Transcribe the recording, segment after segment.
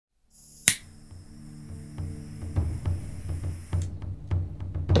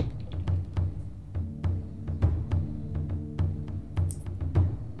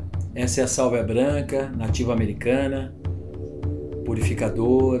Essa é a sálvia branca, nativa americana,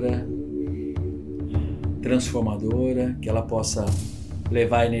 purificadora, transformadora, que ela possa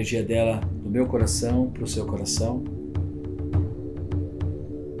levar a energia dela do meu coração para o seu coração.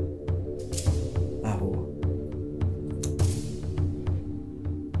 Ahow.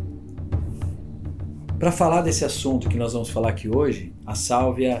 Para falar desse assunto que nós vamos falar aqui hoje, a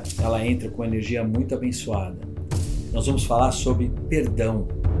sálvia ela entra com energia muito abençoada. Nós vamos falar sobre perdão.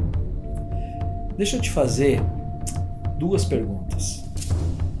 Deixa eu te fazer duas perguntas.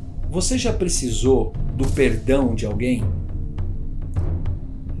 Você já precisou do perdão de alguém?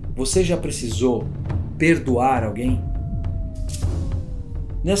 Você já precisou perdoar alguém?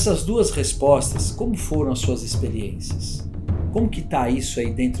 Nessas duas respostas, como foram as suas experiências? Como que tá isso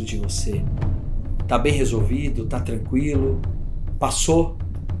aí dentro de você? Tá bem resolvido? Tá tranquilo? Passou?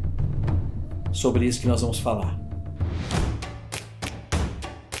 Sobre isso que nós vamos falar.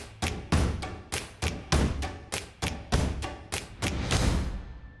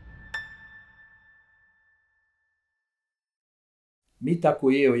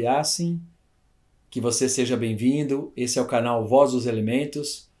 Mitakuye Oyasin, que você seja bem-vindo. Esse é o canal Voz dos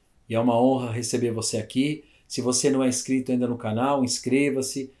Elementos e é uma honra receber você aqui. Se você não é inscrito ainda no canal,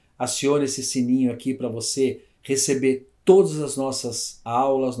 inscreva-se, acione esse sininho aqui para você receber todas as nossas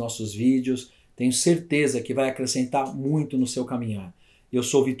aulas, nossos vídeos. Tenho certeza que vai acrescentar muito no seu caminhar. Eu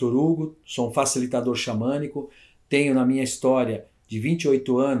sou Vitor Hugo, sou um facilitador xamânico, tenho na minha história de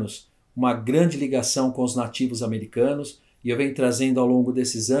 28 anos uma grande ligação com os nativos americanos. E eu venho trazendo ao longo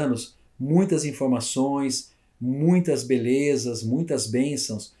desses anos muitas informações, muitas belezas, muitas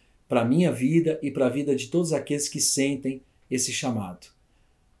bênçãos para a minha vida e para a vida de todos aqueles que sentem esse chamado.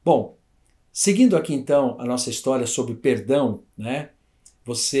 Bom, seguindo aqui então a nossa história sobre perdão, né?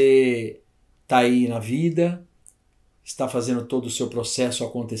 Você está aí na vida, está fazendo todo o seu processo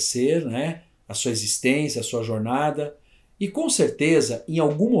acontecer, né? A sua existência, a sua jornada, e com certeza em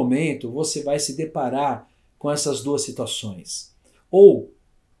algum momento você vai se deparar com essas duas situações. Ou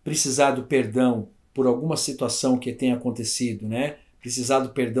precisar do perdão por alguma situação que tenha acontecido, né? Precisar do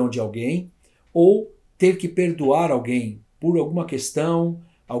perdão de alguém, ou ter que perdoar alguém por alguma questão,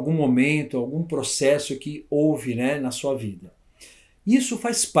 algum momento, algum processo que houve, né, na sua vida. Isso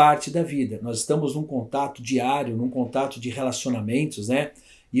faz parte da vida. Nós estamos num contato diário, num contato de relacionamentos, né?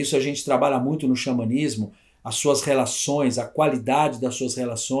 Isso a gente trabalha muito no xamanismo, as suas relações, a qualidade das suas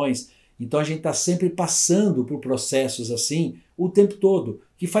relações. Então a gente está sempre passando por processos assim o tempo todo,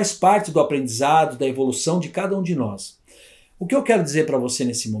 que faz parte do aprendizado, da evolução de cada um de nós. O que eu quero dizer para você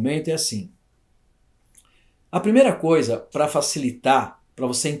nesse momento é assim. A primeira coisa para facilitar, para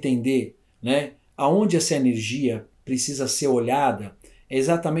você entender, né, aonde essa energia precisa ser olhada, é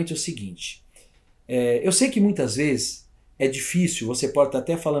exatamente o seguinte. Eu sei que muitas vezes é difícil, você pode estar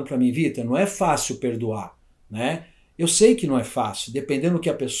até falando para mim, Vitor, não é fácil perdoar, né? Eu sei que não é fácil, dependendo do que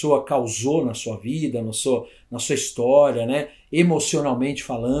a pessoa causou na sua vida, na sua história, né? Emocionalmente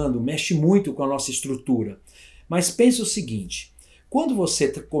falando, mexe muito com a nossa estrutura. Mas pense o seguinte, quando você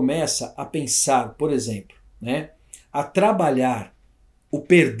começa a pensar, por exemplo, né, a trabalhar o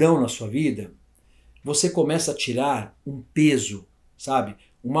perdão na sua vida, você começa a tirar um peso, sabe?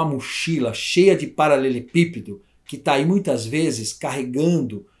 Uma mochila cheia de paralelepípedo que está aí muitas vezes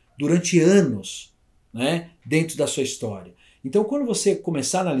carregando durante anos, né, dentro da sua história. Então, quando você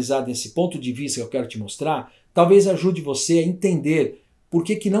começar a analisar desse ponto de vista que eu quero te mostrar, talvez ajude você a entender por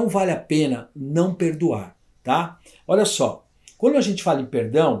que não vale a pena não perdoar, tá? Olha só, quando a gente fala em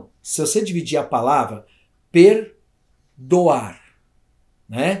perdão, se você dividir a palavra perdoar,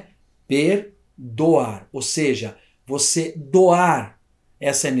 né? Perdoar, ou seja, você doar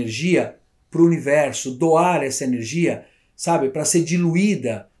essa energia para o universo, doar essa energia, sabe, para ser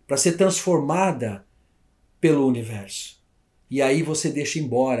diluída, para ser transformada pelo universo. E aí você deixa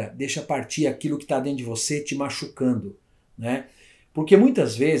embora, deixa partir aquilo que está dentro de você te machucando, né? Porque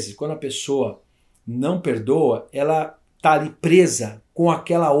muitas vezes, quando a pessoa não perdoa, ela está ali presa com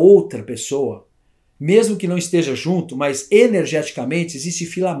aquela outra pessoa, mesmo que não esteja junto, mas energeticamente existem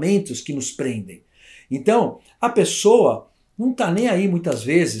filamentos que nos prendem. Então, a pessoa não está nem aí muitas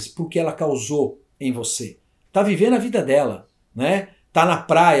vezes porque ela causou em você. Está vivendo a vida dela, né? Está na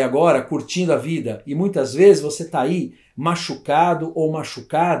praia agora, curtindo a vida, e muitas vezes você está aí machucado ou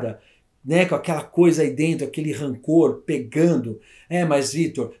machucada, né, com aquela coisa aí dentro, aquele rancor pegando. Mas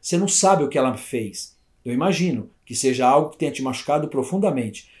Vitor, você não sabe o que ela fez. Eu imagino que seja algo que tenha te machucado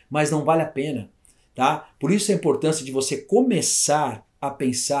profundamente, mas não vale a pena, tá? Por isso a importância de você começar a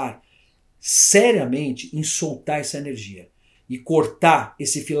pensar seriamente em soltar essa energia e cortar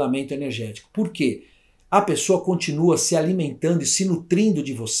esse filamento energético. Por quê? a pessoa continua se alimentando e se nutrindo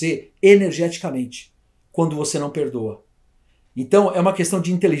de você energeticamente, quando você não perdoa. Então é uma questão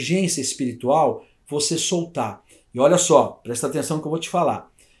de inteligência espiritual você soltar. E olha só, presta atenção no que eu vou te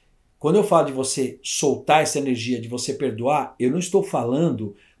falar. Quando eu falo de você soltar essa energia, de você perdoar, eu não estou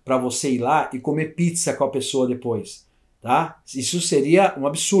falando para você ir lá e comer pizza com a pessoa depois, tá? Isso seria um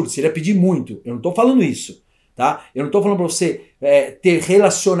absurdo, seria pedir muito. Eu não estou falando isso, tá? Eu não estou falando para você ter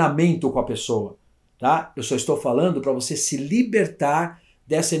relacionamento com a pessoa, tá? Eu só estou falando para você se libertar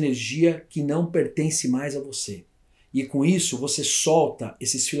dessa energia que não pertence mais a você. E com isso você solta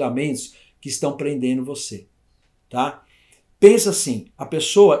esses filamentos que estão prendendo você, tá? Pensa assim, a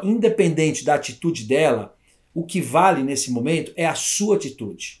pessoa, independente da atitude dela, o que vale nesse momento é a sua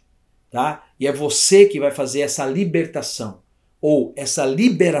atitude, tá? E é você que vai fazer essa libertação ou essa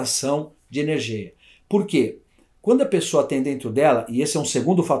liberação de energia. Por quê? Quando a pessoa tem dentro dela, e esse é um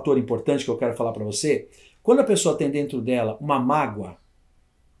segundo fator importante que eu quero falar para você, quando a pessoa tem dentro dela uma mágoa,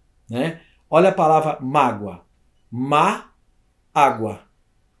 né? Olha a palavra mágoa. Má, água.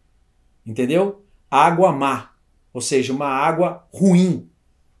 Entendeu? Água má. Ou seja, uma água ruim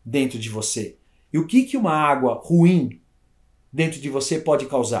dentro de você. E o que uma água ruim dentro de você pode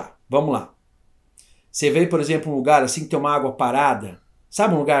causar? Vamos lá. Você vê, por exemplo, um lugar assim que tem uma água parada.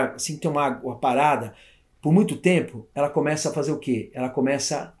 Sabe um lugar assim que tem uma água parada? Por muito tempo, ela começa a fazer o quê? Ela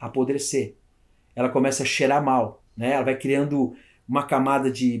começa a apodrecer. Ela começa a cheirar mal, né? Ela vai criando uma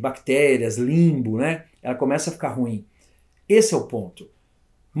camada de bactérias, limbo, né? Ela começa a ficar ruim. Esse é o ponto.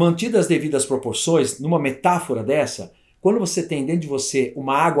 Mantidas as devidas proporções, numa metáfora dessa, quando você tem dentro de você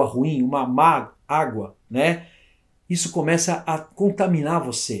uma água ruim, uma má água, né? Isso começa a contaminar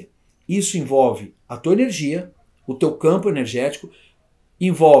você. Isso envolve a tua energia, o teu campo energético,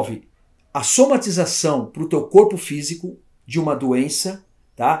 envolve a somatização para o teu corpo físico de uma doença,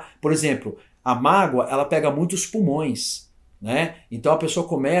 tá? Por exemplo, a mágoa, ela pega muito os pulmões, né? Então a pessoa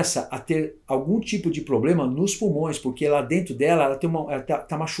começa a ter algum tipo de problema nos pulmões, porque lá dentro dela ela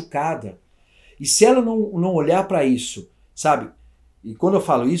tá machucada. E se ela não olhar para isso, sabe? E quando eu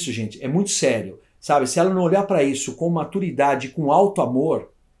falo isso, gente, é muito sério, sabe? Se ela não olhar para isso com maturidade, com alto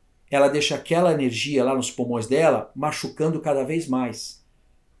amor, ela deixa aquela energia lá nos pulmões dela machucando cada vez mais,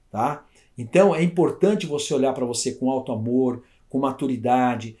 tá? Então é importante você olhar para você com alto amor, com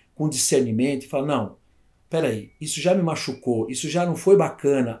maturidade, com discernimento e falar, não, peraí, isso já me machucou, isso já não foi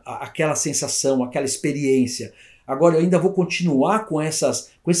bacana, aquela sensação, aquela experiência. Agora eu ainda vou continuar com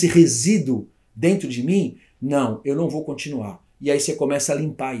esse resíduo dentro de mim? Não, eu não vou continuar. E aí você começa a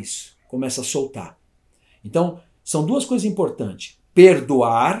limpar isso, começa a soltar. Então, são duas coisas importantes.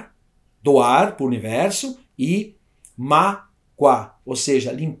 Perdoar, doar para o universo e mágoa, ou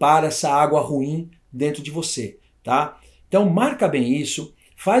seja, limpar essa água ruim dentro de você, tá? Então marca bem isso,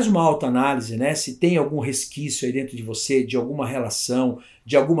 faz uma autoanálise, né? Se tem algum resquício aí dentro de você, de alguma relação,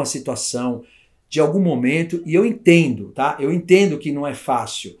 de alguma situação, de algum momento, e eu entendo, tá? Eu entendo que não é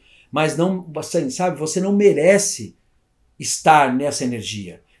fácil, mas não, sabe, você não merece estar nessa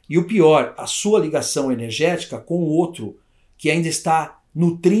energia. E o pior, a sua ligação energética com o outro, que ainda está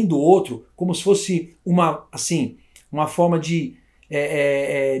nutrindo o outro, como se fosse uma forma de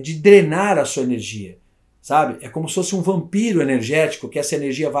drenar a sua energia, sabe? É como se fosse um vampiro energético que essa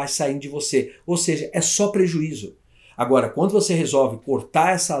energia vai saindo de você. Ou seja, é só prejuízo. Agora, quando você resolve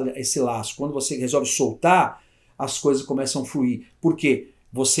cortar esse laço, quando você resolve soltar, as coisas começam a fluir. Por quê?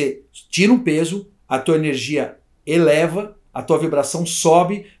 Você tira um peso, a tua energia eleva, a tua vibração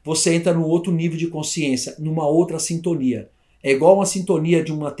sobe, você entra num outro nível de consciência, numa outra sintonia. É igual uma sintonia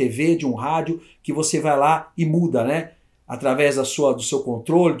de uma TV, de um rádio, que você vai lá e muda, né? Através do seu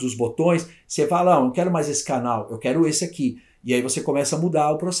controle, dos botões, você fala, não quero mais esse canal, eu quero esse aqui. E aí você começa a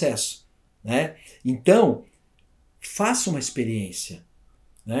mudar o processo, né? Então, faça uma experiência,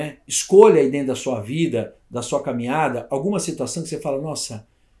 né? Escolha aí dentro da sua vida, da sua caminhada, alguma situação que você fala, nossa,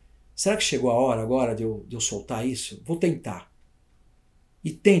 será que chegou a hora agora de eu soltar isso? Vou tentar.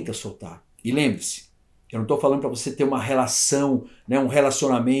 E tenta soltar. E lembre-se, eu não estou falando para você ter uma relação, né, um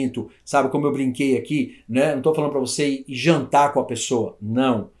relacionamento, sabe, como eu brinquei aqui, né? Não estou falando para você ir jantar com a pessoa.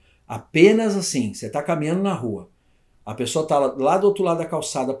 Não. Apenas assim, você está caminhando na rua, a pessoa está lá do outro lado da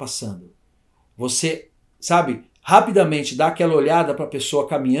calçada passando. Você, sabe, rapidamente dá aquela olhada para a pessoa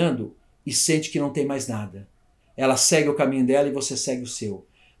caminhando e sente que não tem mais nada. Ela segue o caminho dela e você segue o seu.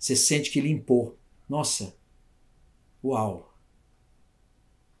 Você sente que limpou. Nossa, uau,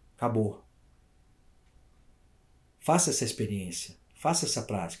 acabou. Faça essa experiência, faça essa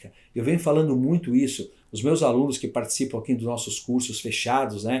prática. Eu venho falando muito isso, os meus alunos que participam aqui dos nossos cursos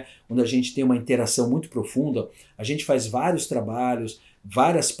fechados, né, onde a gente tem uma interação muito profunda, a gente faz vários trabalhos,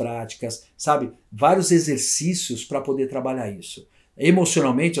 várias práticas, sabe? Vários exercícios para poder trabalhar isso.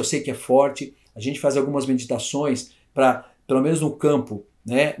 Emocionalmente, eu sei que é forte, a gente faz algumas meditações para, pelo menos no campo,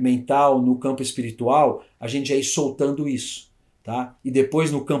 né, mental, no campo espiritual, a gente já ir soltando isso, tá? E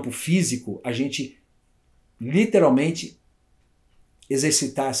depois no campo físico, a gente literalmente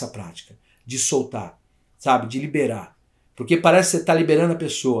exercitar essa prática, de soltar, sabe? De liberar. Porque parece que você está liberando a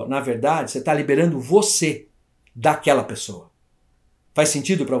pessoa. Na verdade, você está liberando você daquela pessoa. Faz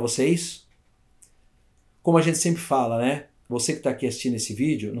sentido para vocês? Como a gente sempre fala, né? Você que está aqui assistindo esse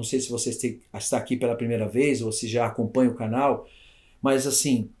vídeo, não sei se você está aqui pela primeira vez ou se já acompanha o canal, mas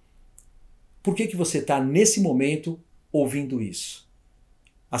assim, por que você está nesse momento ouvindo isso?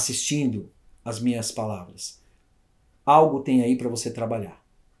 Assistindo as minhas palavras? Algo tem aí para você trabalhar.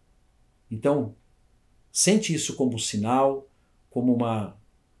 Então, sente isso como um sinal, como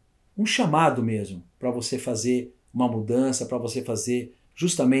um chamado mesmo, para você fazer uma mudança, para você fazer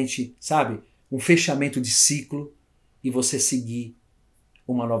justamente, sabe, um fechamento de ciclo e você seguir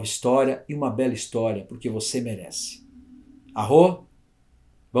uma nova história e uma bela história, porque você merece. Ahow?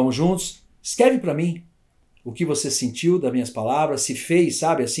 Vamos juntos? Escreve para mim o que você sentiu das minhas palavras, se fez,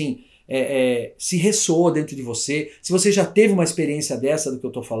 sabe, assim, se ressoou dentro de você, se você já teve uma experiência dessa do que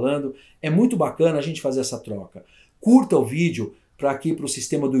eu estou falando, é muito bacana a gente fazer essa troca. Curta o vídeo para aqui para o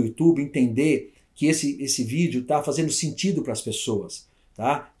sistema do YouTube entender que esse vídeo está fazendo sentido para as pessoas.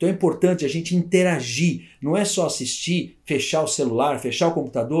 Tá? Então é importante a gente interagir, não é só assistir, fechar o celular, fechar o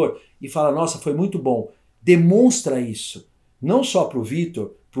computador e falar, nossa, foi muito bom. Demonstra isso, não só para o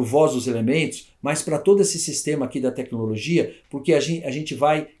Vitor, para o Voz dos Elementos, mas para todo esse sistema aqui da tecnologia, porque a gente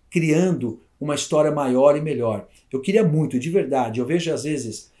vai criando uma história maior e melhor. Eu queria muito, de verdade, eu vejo às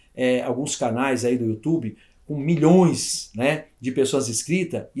vezes alguns canais aí do YouTube com milhões, né, de pessoas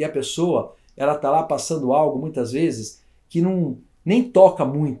inscritas e a pessoa ela está lá passando algo muitas vezes que nem toca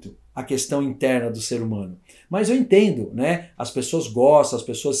muito a questão interna do ser humano. Mas eu entendo, né? As pessoas gostam, as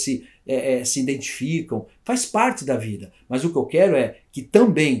pessoas se identificam, faz parte da vida. Mas o que eu quero é que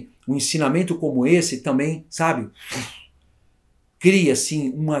também um ensinamento como esse também, sabe, cria assim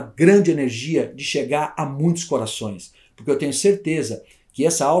uma grande energia de chegar a muitos corações. Porque eu tenho certeza que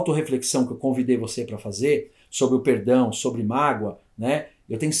essa autorreflexão que eu convidei você para fazer sobre o perdão, sobre mágoa, né?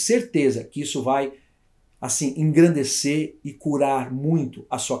 Eu tenho certeza que isso vai assim, engrandecer e curar muito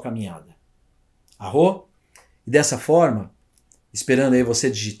a sua caminhada. Ahow? E dessa forma, esperando aí você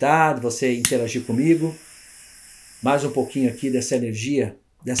digitar, você interagir comigo, mais um pouquinho aqui dessa energia,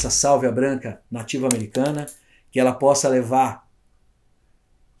 dessa sálvia branca nativa americana, que ela possa levar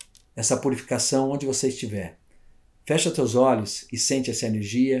essa purificação onde você estiver. Fecha teus olhos e sente essa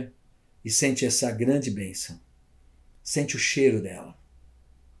energia e sente essa grande bênção. Sente o cheiro dela.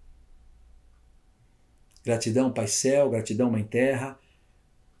 Gratidão, Pai Céu, gratidão, Mãe Terra,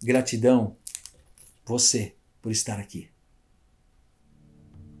 gratidão, você, por estar aqui.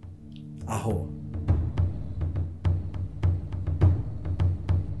 Ahow.